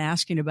writing and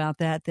asking about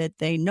that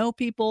they know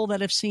people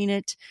that have seen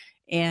it.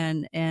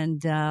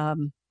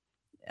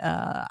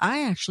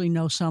 I actually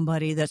know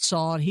somebody that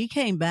saw it. He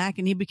came back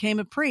and he became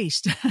a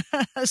priest.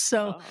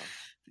 So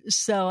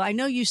I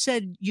know you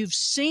said you've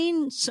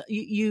seen,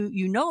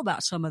 you know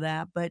about some of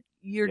that, but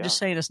you're just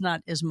saying it's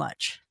not as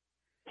much.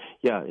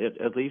 Yeah,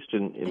 at least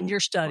in your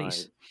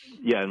studies.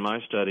 In my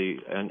study.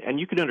 And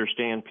you could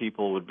understand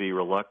people would be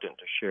reluctant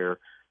to share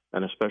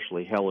an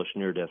especially hellish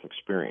near-death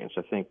experience.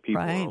 I think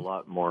people are a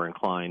lot more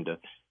inclined to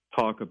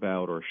talk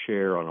about or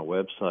share on a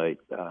website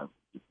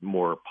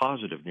more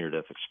positive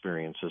near-death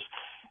experiences.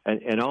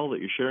 And all that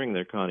you're sharing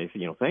there, Connie,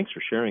 thanks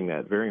for sharing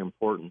that. Very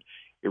important.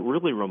 It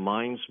really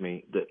reminds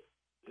me that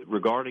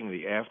regarding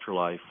the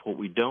afterlife, what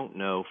we don't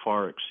know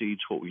far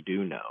exceeds what we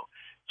do know.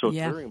 So it's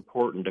very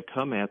important to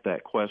come at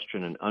that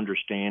question and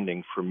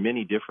understanding from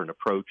many different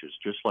approaches,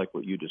 just like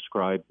what you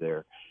described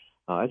there.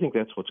 I think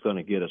that's what's going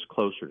to get us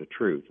closer to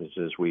truth, is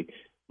as we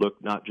look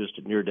not just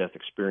at near-death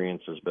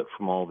experiences, but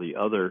from all the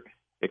other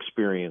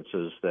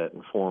experiences that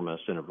inform us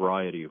in a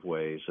variety of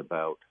ways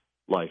about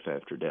life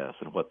after death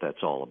and what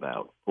that's all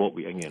about. What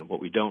we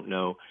don't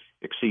know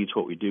exceeds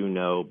what we do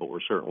know, but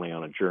we're certainly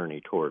on a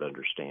journey toward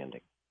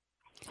understanding.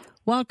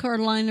 Wildcard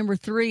line number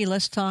 3,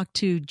 let's talk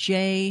to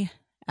Jay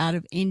out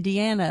of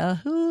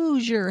Indiana,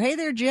 Hoosier. Hey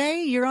there,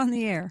 Jay, you're on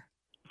the air.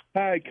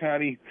 Hi,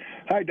 Connie.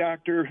 Hi,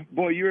 Doctor.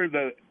 Boy, you're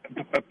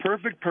a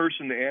perfect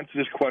person to answer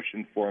this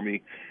question for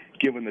me,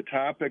 given the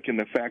topic and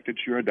the fact that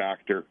you're a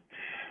doctor.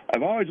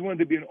 I've always wanted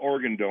to be an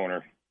organ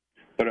donor,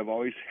 but I've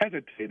always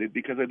hesitated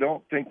because I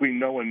don't think we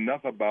know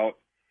enough about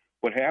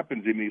what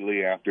happens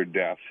immediately after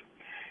death.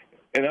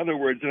 In other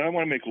words, and I don't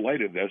want to make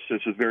light of this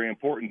is very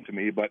important to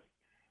me, but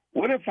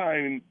what if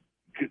I'm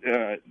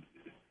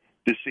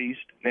deceased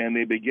and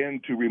they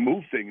begin to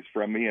remove things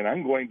from me and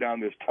I'm going down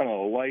this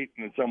tunnel of light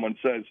and someone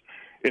says,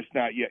 it's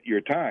not yet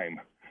your time?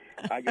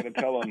 I got to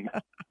tell them,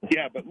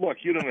 Yeah, but look,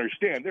 you don't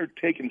understand. They're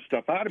taking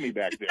stuff out of me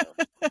back there.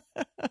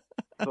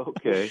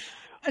 Okay.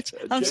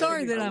 I'm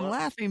sorry that I'm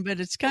laughing, but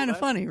it's kind of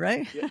funny,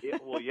 right?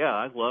 Yeah,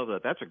 I love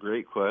that. That's a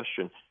great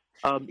question.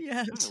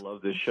 Yes. I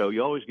love this show.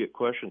 You always get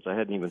questions I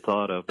hadn't even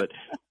thought of. But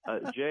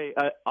Jay,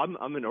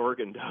 I'm an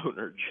organ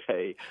donor,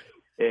 Jay,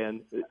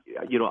 and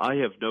I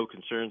have no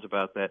concerns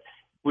about that.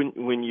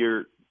 When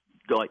you're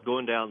like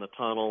going down the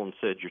tunnel and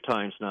said your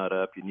time's not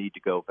up, you need to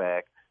go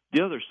back.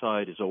 The other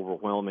side is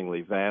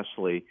overwhelmingly,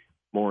 vastly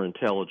more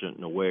intelligent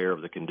and aware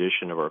of the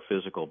condition of our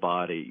physical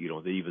body,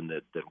 even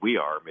that we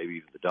are, maybe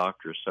even the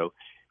doctors. So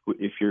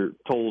if you're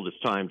told it's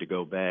time to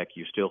go back,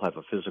 you still have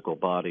a physical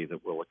body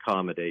that will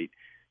accommodate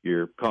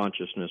your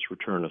consciousness,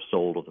 return of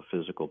soul to the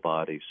physical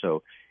body.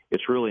 So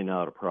it's really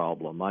not a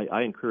problem.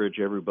 I encourage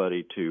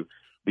everybody to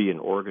be an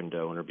organ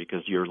donor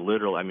because you're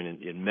literally,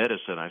 in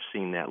medicine, I've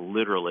seen that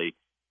literally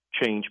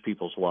change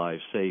people's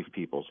lives, save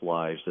people's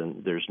lives,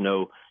 and there's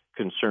no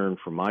concern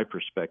from my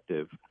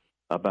perspective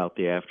about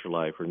the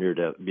afterlife or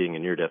near-death, being a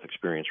near-death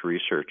experience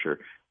researcher.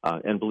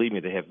 And believe me,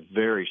 they have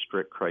very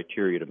strict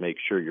criteria to make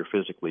sure you're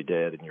physically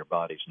dead and your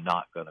body's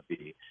not going to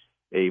be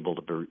able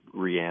to be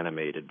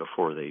reanimated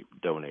before they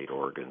donate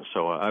organs.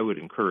 So I would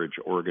encourage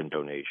organ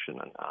donation,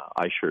 and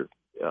I sure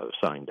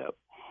signed up.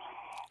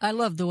 I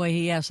love the way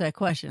he asked that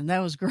question. That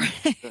was great.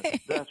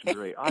 That's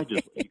great.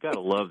 You got to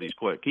love these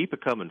questions. Keep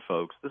it coming,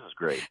 folks. This is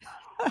great.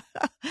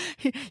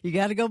 You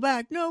got to go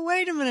back. No,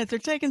 wait a minute. They're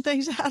taking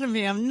things out of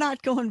me. I'm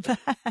not going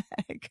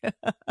back.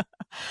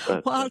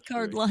 Wild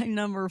card line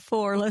number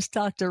 4. Let's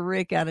talk to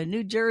Rick out of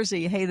New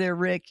Jersey. Hey there,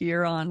 Rick.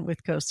 You're on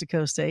with Coast to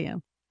Coast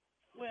AM.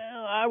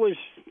 Well, I was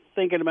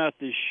thinking about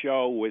this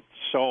show with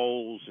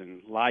souls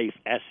and life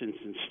essence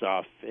and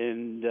stuff,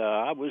 and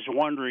I was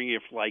wondering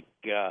if,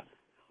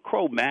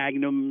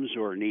 Cro-Magnums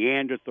or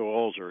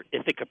Neanderthals or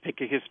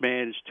Ithacapicus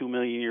man is 2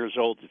 million years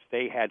old, if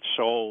they had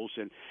souls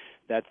and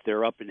that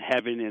they're up in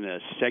heaven in a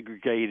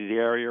segregated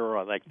area,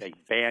 or like they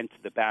band to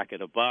the back of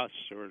the bus,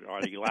 or are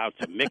they allowed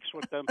to mix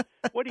with them?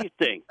 What do you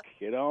think?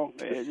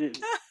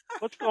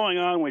 What's going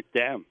on with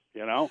them?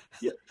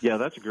 Yeah,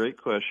 that's a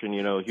great question.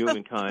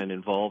 Humankind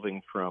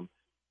evolving from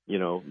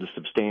the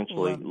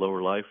substantially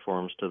lower life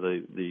forms to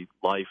the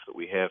life that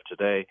we have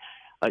today.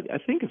 I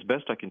think as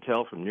best I can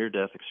tell from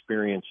near-death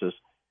experiences,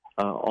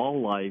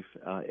 all life,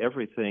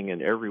 everything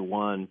and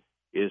everyone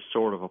is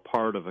sort of a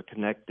part of a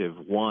connective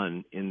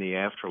one in the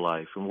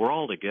afterlife, and we're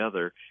all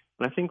together.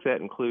 And I think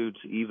that includes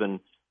even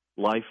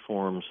life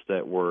forms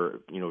that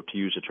were, to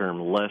use a term,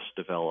 less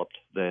developed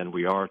than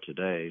we are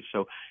today.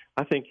 So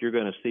I think you're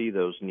going to see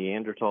those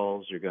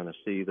Neanderthals, you're going to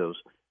see those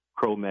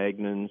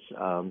Cro-Magnons,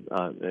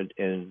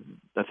 and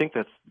I think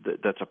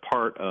that's a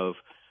part of.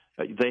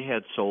 They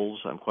had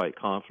souls. I'm quite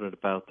confident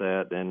about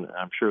that, and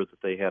I'm sure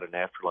that they had an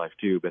afterlife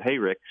too. But hey,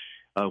 Rick,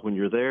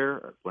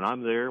 when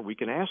I'm there, we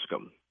can ask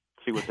them,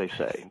 see what they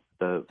say,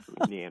 the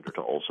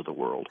Neanderthals of the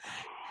world.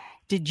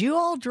 Did you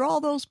all draw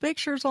those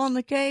pictures on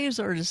the caves,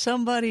 or did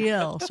somebody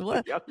else?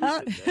 What?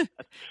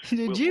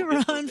 Did you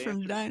run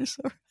from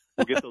dinosaurs?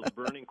 We'll get those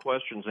burning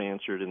questions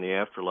answered in the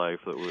afterlife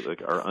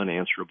that are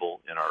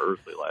unanswerable in our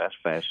earthly life.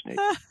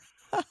 Fascinating.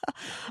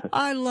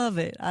 I love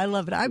it.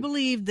 I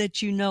believe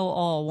that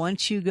all.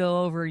 Once you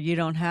go over, you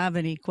don't have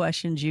any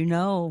questions.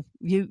 You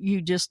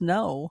just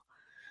know.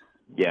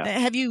 Yeah.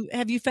 Have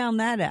you found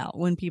that out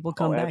when people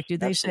come back? Do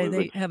they absolutely.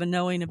 Say they have a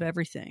knowing of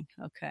everything?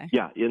 Okay.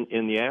 Yeah.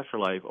 In the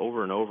afterlife,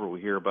 over and over, we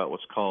hear about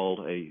what's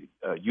called a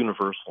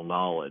universal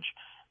knowledge.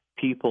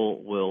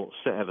 People will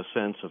have a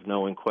sense of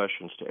knowing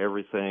questions to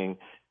everything,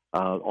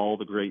 all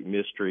the great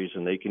mysteries,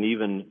 and they can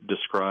even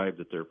describe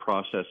that they're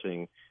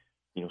processing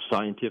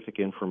scientific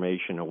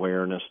information,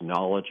 awareness,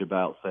 knowledge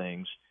about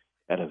things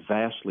at a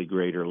vastly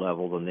greater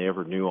level than they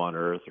ever knew on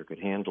Earth or could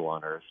handle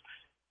on Earth.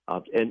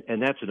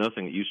 And that's another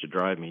thing that used to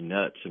drive me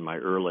nuts in my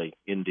early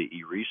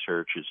NDE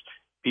research is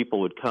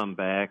people would come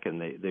back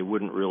and they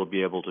wouldn't really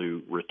be able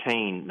to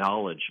retain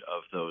knowledge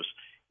of those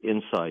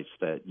insights,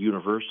 that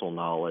universal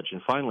knowledge.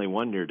 And finally,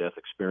 one near-death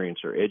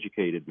experiencer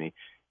educated me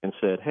and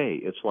said, hey,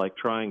 it's like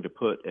trying to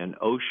put an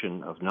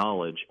ocean of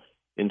knowledge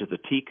into the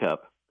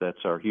teacup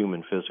that's our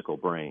human physical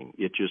brain.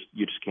 You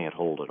just can't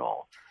hold it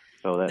all.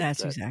 So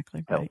that's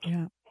exactly helps. Right.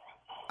 Yeah,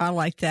 I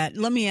like that.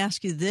 Let me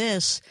ask you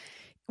this: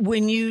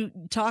 when you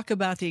talk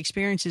about the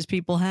experiences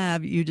people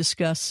have, you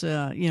discuss,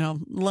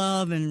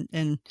 love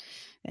and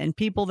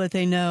people that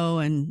they know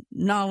and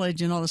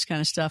knowledge and all this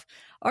kind of stuff.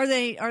 Are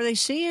they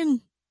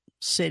seeing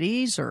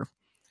cities or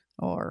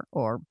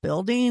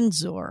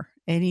buildings or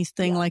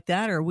anything like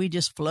that? Or are we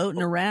just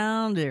floating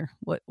around, or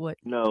what?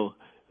 No.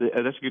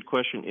 That's a good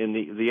question. In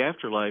the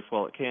afterlife,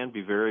 while it can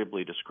be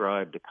variably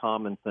described, the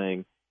common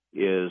thing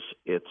is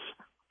it's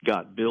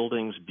got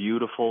buildings,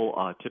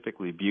 beautiful,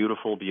 typically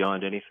beautiful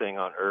beyond anything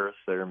on Earth.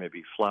 There may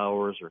be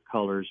flowers or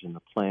colors in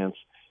the plants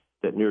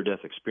that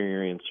near-death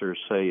experiencers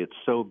say it's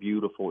so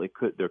beautiful,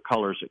 they're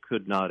colors that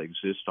could not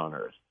exist on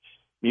Earth.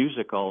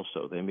 Music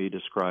also, they may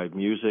describe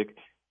music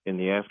in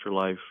the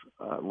afterlife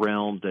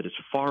realm that is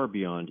far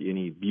beyond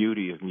any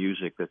beauty of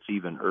music that's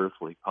even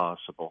earthly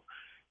possible.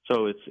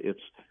 So it's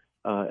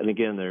And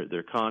again,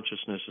 their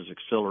consciousness is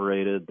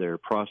accelerated. They're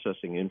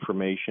processing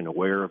information,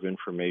 aware of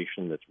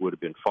information that would have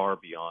been far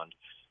beyond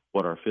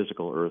what our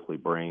physical earthly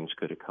brains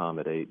could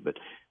accommodate. But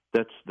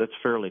that's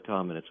fairly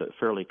common. It's a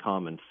fairly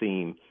common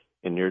theme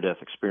in near-death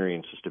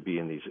experiences to be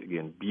in these,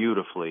 again,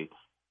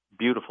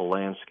 beautiful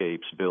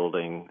landscapes,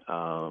 building,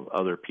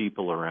 other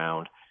people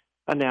around,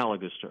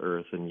 analogous to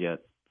Earth, and yet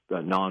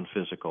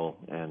non-physical,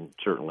 and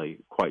certainly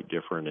quite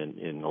different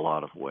in a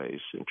lot of ways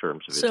in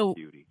terms of its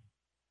beauty.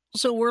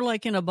 So we're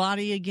like in a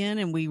body again,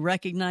 and we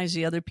recognize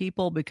the other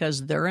people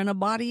because they're in a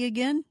body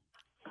again?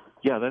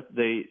 Yeah,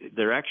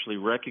 they're actually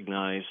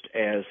recognized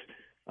as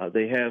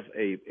they have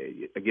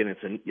again,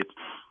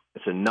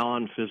 it's a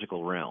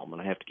non-physical realm,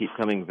 and I have to keep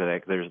coming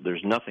back.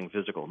 There's nothing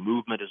physical.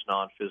 Movement is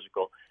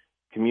non-physical.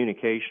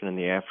 Communication in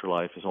the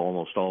afterlife is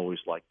almost always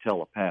like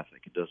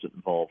telepathic. It doesn't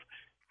involve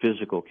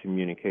physical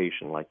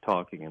communication like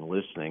talking and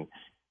listening,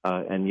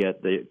 and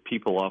yet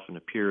people often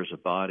appear as a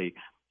body.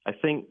 I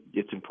think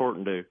it's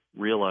important to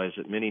realize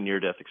that many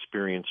near-death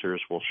experiencers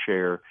will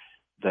share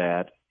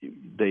that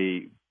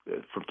they,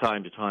 from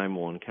time to time,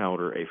 will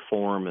encounter a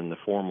form, and the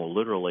form will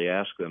literally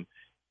ask them,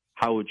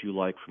 "How would you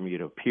like for me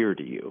to appear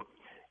to you?"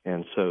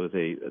 And so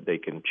they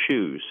can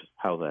choose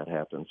how that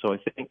happens. So I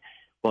think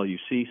while you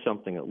see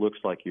something that looks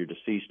like your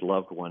deceased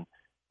loved one,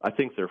 I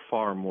think they're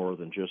far more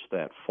than just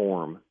that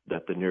form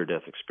that the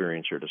near-death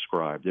experiencer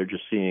described. They're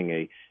just seeing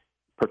a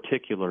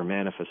particular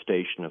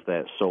manifestation of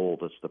that soul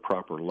that's the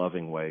proper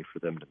loving way for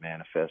them to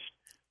manifest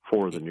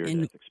for the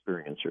near-death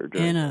experiencer.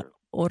 In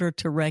order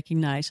to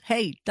recognize,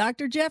 hey,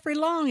 Dr. Jeffrey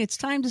Long, it's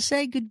time to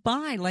say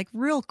goodbye, like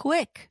real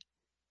quick.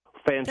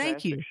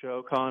 Fantastic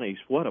show, Connie.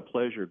 What a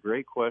pleasure.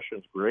 Great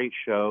questions, great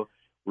show.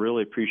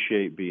 Really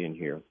appreciate being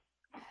here.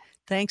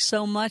 Thanks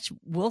so much.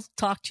 We'll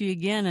talk to you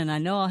again, and I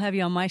know I'll have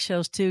you on my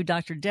shows too.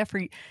 Dr.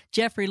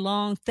 Jeffrey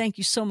Long, thank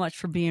you so much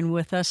for being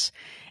with us.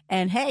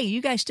 And hey,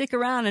 you guys stick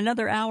around,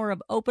 another hour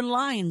of open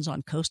lines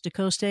on Coast to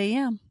Coast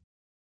AM.